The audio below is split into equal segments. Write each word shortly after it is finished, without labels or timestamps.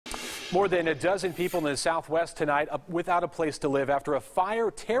More than a dozen people in the Southwest tonight without a place to live after a fire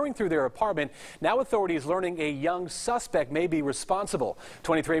tearing through their apartment. Now authorities learning a young suspect may be responsible.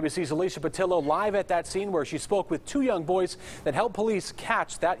 23 ABC's Alicia Patillo live at that scene where she spoke with two young boys that helped police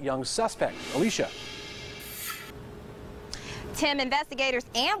catch that young suspect. Alicia. Tim, investigators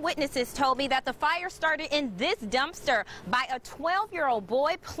and witnesses told me that the fire started in this dumpster by a 12-year-old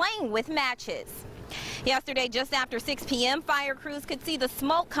boy playing with matches. Yesterday, just after 6 p.m., fire crews could see the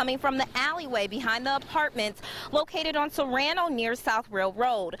smoke coming from the alleyway behind the apartments located on Serrano near South Rail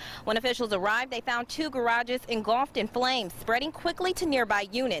Road. When officials arrived, they found two garages engulfed in flames, spreading quickly to nearby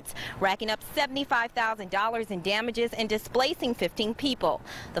units, racking up $75,000 in damages and displacing 15 people.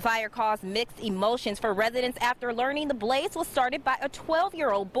 The fire caused mixed emotions for residents after learning the blaze was started by a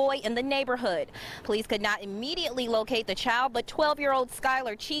 12-year-old boy in the neighborhood. Police could not immediately locate the child, but 12-year-old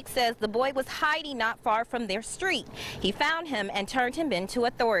Skylar Cheek says the boy was hiding not far from their street. He found him and turned him in to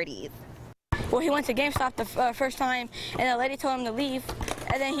authorities. Well, he went to GameStop the first time, and the lady told him to leave.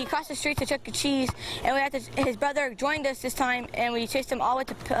 And then he crossed the street to Chuck E. Cheese, and his brother joined us this time, and we chased him all the way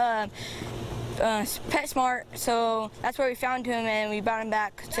to PetSmart. So that's where we found him, and we brought him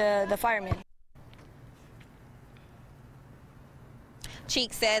back to the firemen.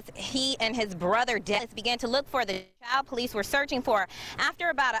 Cheek says he and his brother Dennis began to look for the child police were searching for. After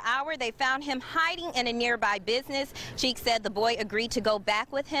about an hour, they found him hiding in a nearby business. Cheek said the boy agreed to go back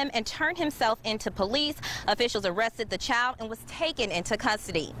with him and turned himself into police. Officials arrested the child and was taken into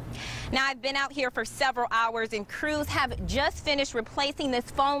custody. Now, I've been out here for several hours, and crews have just finished replacing this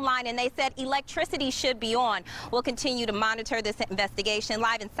phone line, and they said electricity should be on. We'll continue to monitor this investigation.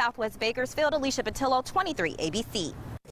 Live in Southwest Bakersfield, Alicia Patillo, 23 ABC.